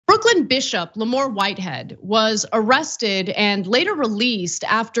Brooklyn Bishop Lamor Whitehead was arrested and later released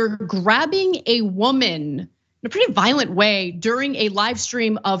after grabbing a woman in a pretty violent way during a live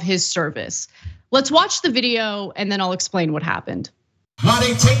stream of his service. Let's watch the video and then I'll explain what happened. While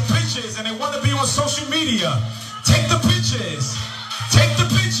they take pictures and they want to be on social media, take the pictures, take the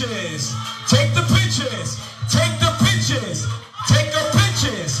pictures, take the pictures, take the pictures, take the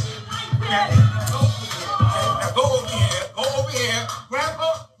pictures. Now go over here, grab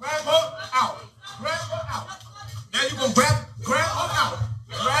her out, grab her out. Now you gonna grab her out,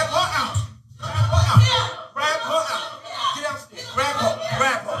 grab her out, grab her out, grab her out. Get downstairs, grab her.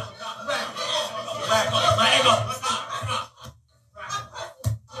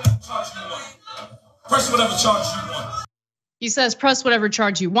 Press whatever charge you want. He says, press whatever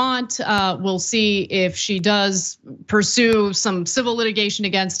charge you want. We'll see if she does pursue some civil litigation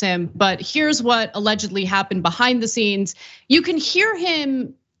against him. But here's what allegedly happened behind the scenes. You can hear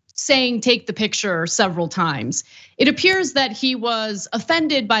him saying, take the picture several times. It appears that he was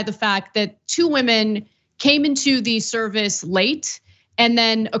offended by the fact that two women came into the service late and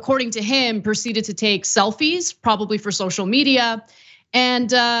then, according to him, proceeded to take selfies, probably for social media.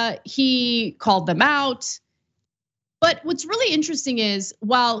 And he called them out. But what's really interesting is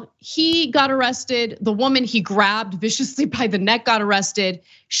while he got arrested, the woman he grabbed viciously by the neck got arrested.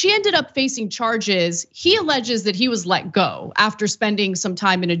 She ended up facing charges. He alleges that he was let go after spending some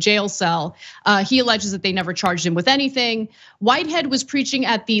time in a jail cell. He alleges that they never charged him with anything. Whitehead was preaching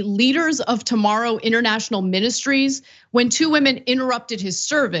at the Leaders of Tomorrow International Ministries when two women interrupted his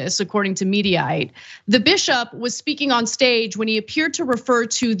service, according to Mediaite. The bishop was speaking on stage when he appeared to refer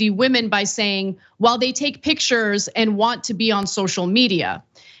to the women by saying, while they take pictures and want to be on social media.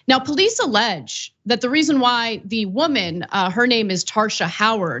 Now, police allege that the reason why the woman, her name is Tarsha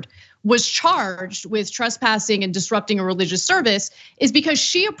Howard, was charged with trespassing and disrupting a religious service is because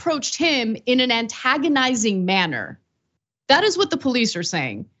she approached him in an antagonizing manner. That is what the police are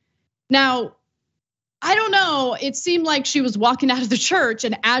saying. Now, I don't know, it seemed like she was walking out of the church,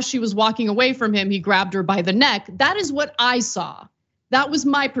 and as she was walking away from him, he grabbed her by the neck. That is what I saw. That was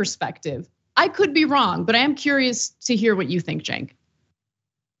my perspective. I could be wrong, but I am curious to hear what you think, Cenk.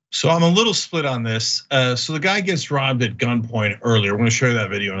 So I'm a little split on this. So the guy gets robbed at gunpoint earlier. We're gonna show you that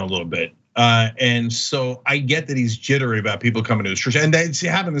video in a little bit. And so I get that he's jittery about people coming to his church, and that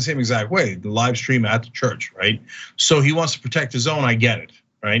happened the same exact way, the live stream at the church, right? So he wants to protect his own, I get it,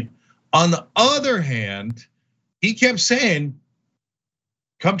 right? On the other hand, he kept saying,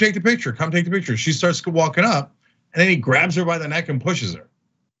 come take the picture, come take the picture. She starts walking up, and then he grabs her by the neck and pushes her.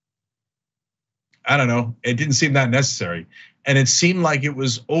 I don't know, it didn't seem that necessary. And it seemed like it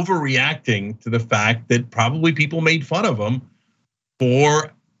was overreacting to the fact that probably people made fun of him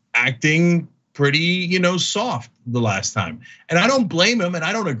for acting pretty, soft the last time. And I don't blame him, and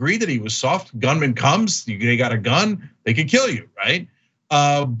I don't agree that he was soft. Gunman comes, they got a gun, they can kill you, right?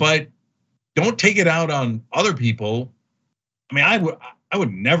 But don't take it out on other people. I mean, I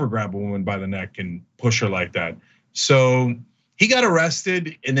would never grab a woman by the neck and push her like that. So he got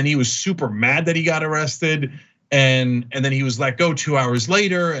arrested, and then he was super mad that he got arrested, and then he was let go 2 hours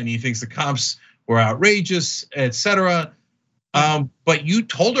later, and he thinks the cops were outrageous, etc. But you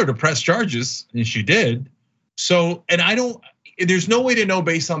told her to press charges, and she did. So, and there's no way to know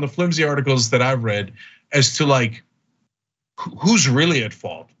based on the flimsy articles that I've read as to like who's really at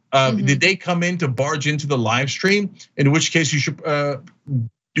fault. Did they come in to barge into the live stream? In which case you should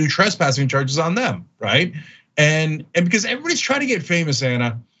do trespassing charges on them, right? And because everybody's trying to get famous,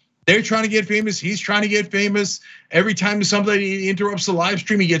 Anna. They're trying to get famous, he's trying to get famous. Every time somebody interrupts the live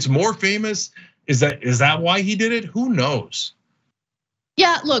stream, he gets more famous. Is that why he did it? Who knows?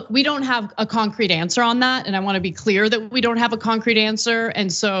 Yeah, look, we don't have a concrete answer on that, and I want to be clear that we don't have a concrete answer,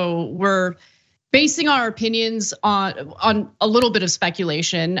 and so we're basing our opinions on a little bit of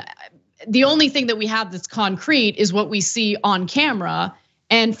speculation. The only thing that we have that's concrete is what we see on camera.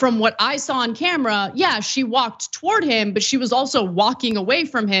 And from what I saw on camera, yeah, she walked toward him, but she was also walking away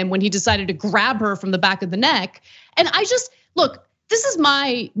from him when he decided to grab her from the back of the neck. And look, this is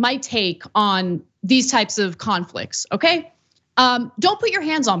my take on these types of conflicts, okay? Don't put your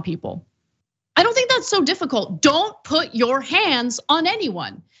hands on people. I don't think that's so difficult. Don't put your hands on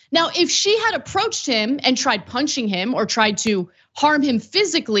anyone. Now, if she had approached him and tried punching him or tried to harm him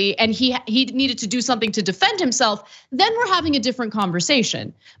physically and he needed to do something to defend himself, then we're having a different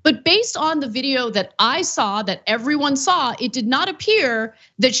conversation. But based on the video that I saw, that everyone saw, it did not appear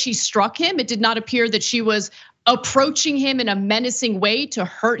that she struck him. It did not appear that she was approaching him in a menacing way to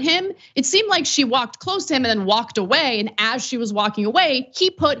hurt him. It seemed like she walked close to him and then walked away. And as she was walking away,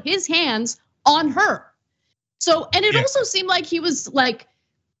 he put his hands on her. So, and it also seemed like he was like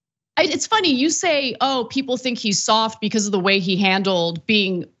It's funny, you say, oh, people think he's soft because of the way he handled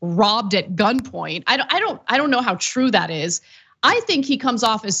being robbed at gunpoint. I don't know how true that is. I think he comes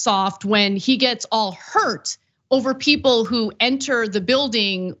off as soft when he gets all hurt over people who enter the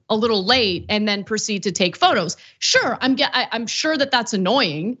building a little late and then proceed to take photos. Sure, I'm sure that that's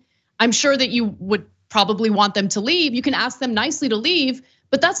annoying. I'm sure that you would probably want them to leave. You can ask them nicely to leave,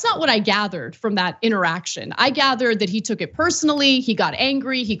 but that's not what I gathered from that interaction. I gathered that he took it personally, he got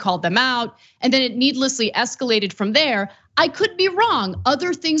angry, he called them out, and then it needlessly escalated from there. I could be wrong.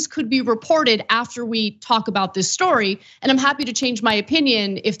 Other things could be reported after we talk about this story, and I'm happy to change my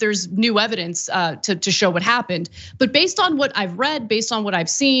opinion if there's new evidence to show what happened. But based on what I've read, based on what I've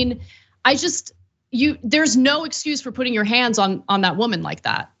seen, there's no excuse for putting your hands on that woman like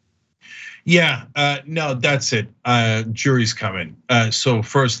that. Yeah, no, that's it. Jury's coming. So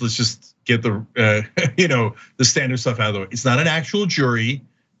first, let's just get the the standard stuff out of the way. It's not an actual jury,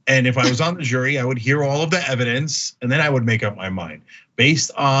 and if I was on the jury, I would hear all of the evidence, and then I would make up my mind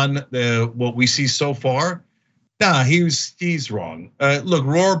based on what we see so far. Nah, he's wrong. Look,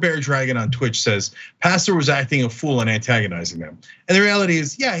 Roar Bear Dragon on Twitch says Pastor was acting a fool and antagonizing them, and the reality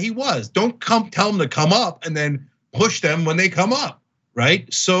is, yeah, he was. Don't tell them to come up and then push them when they come up,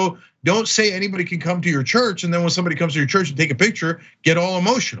 right? So. Don't say anybody can come to your church, and then when somebody comes to your church and take a picture, get all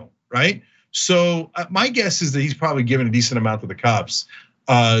emotional, right? So my guess is that he's probably given a decent amount to the cops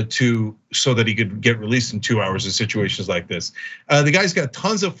so that he could get released in 2 hours in situations like this. The guy's got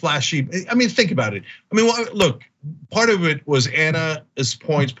tons of flashy. I mean, think about it. I mean, look, part of it was Anna's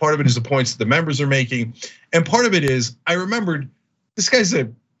points. Part of it is the points that the members are making, and part of it is I remembered this guy's a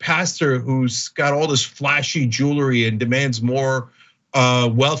pastor who's got all this flashy jewelry and demands more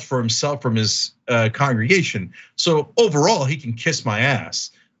wealth for himself from his congregation. So overall, he can kiss my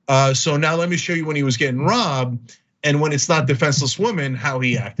ass. So now let me show you when he was getting robbed and when it's not defenseless women, how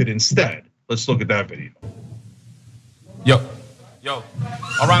he acted instead. Let's look at that video. Yo. All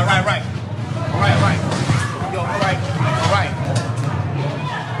right. Yo, all right.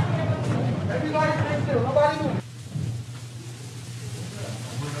 Everybody stay still, nobody move.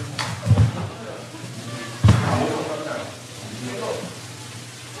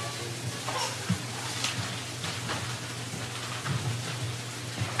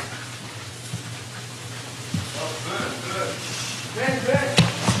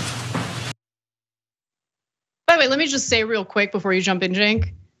 By the way, let me just say real quick before you jump in,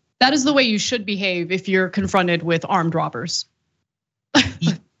 Cenk. That is the way you should behave if you're confronted with armed robbers.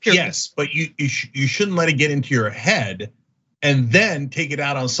 Yes, but you shouldn't let it get into your head and then take it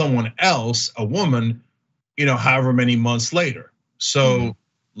out on someone else, a woman, however many months later. So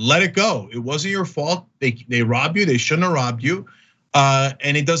let it go. It wasn't your fault. They robbed you. They shouldn't have robbed you.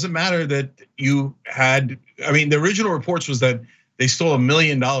 And it doesn't matter that you had. I mean, the original reports was that they stole $1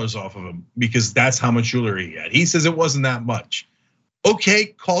 million off of him because that's how much jewelry he had. He says it wasn't that much. Okay,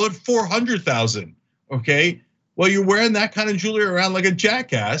 call it 400,000. Okay, well, you're wearing that kind of jewelry around like a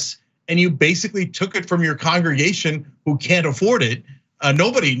jackass, and you basically took it from your congregation who can't afford it.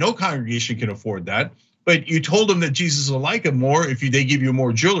 No congregation can afford that. But you told them that Jesus will like him more if they give you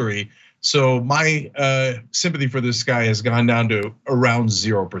more jewelry. So my sympathy for this guy has gone down to around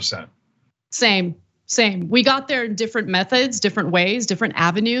 0%. Same. We got there in different methods, different ways, different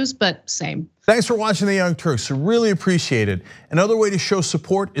avenues, but same. Thanks for watching the Young Turks. Really appreciate it. Another way to show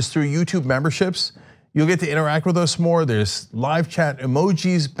support is through YouTube memberships. You'll get to interact with us more. There's live chat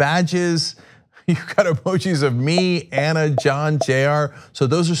emojis, badges. You've got emojis of me, Anna, John, JR. So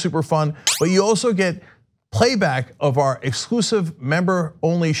those are super fun. But you also get playback of our exclusive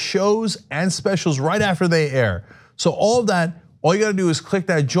member-only shows and specials right after they air. So all of that, all you gotta do is click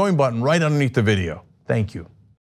that join button right underneath the video. Thank you.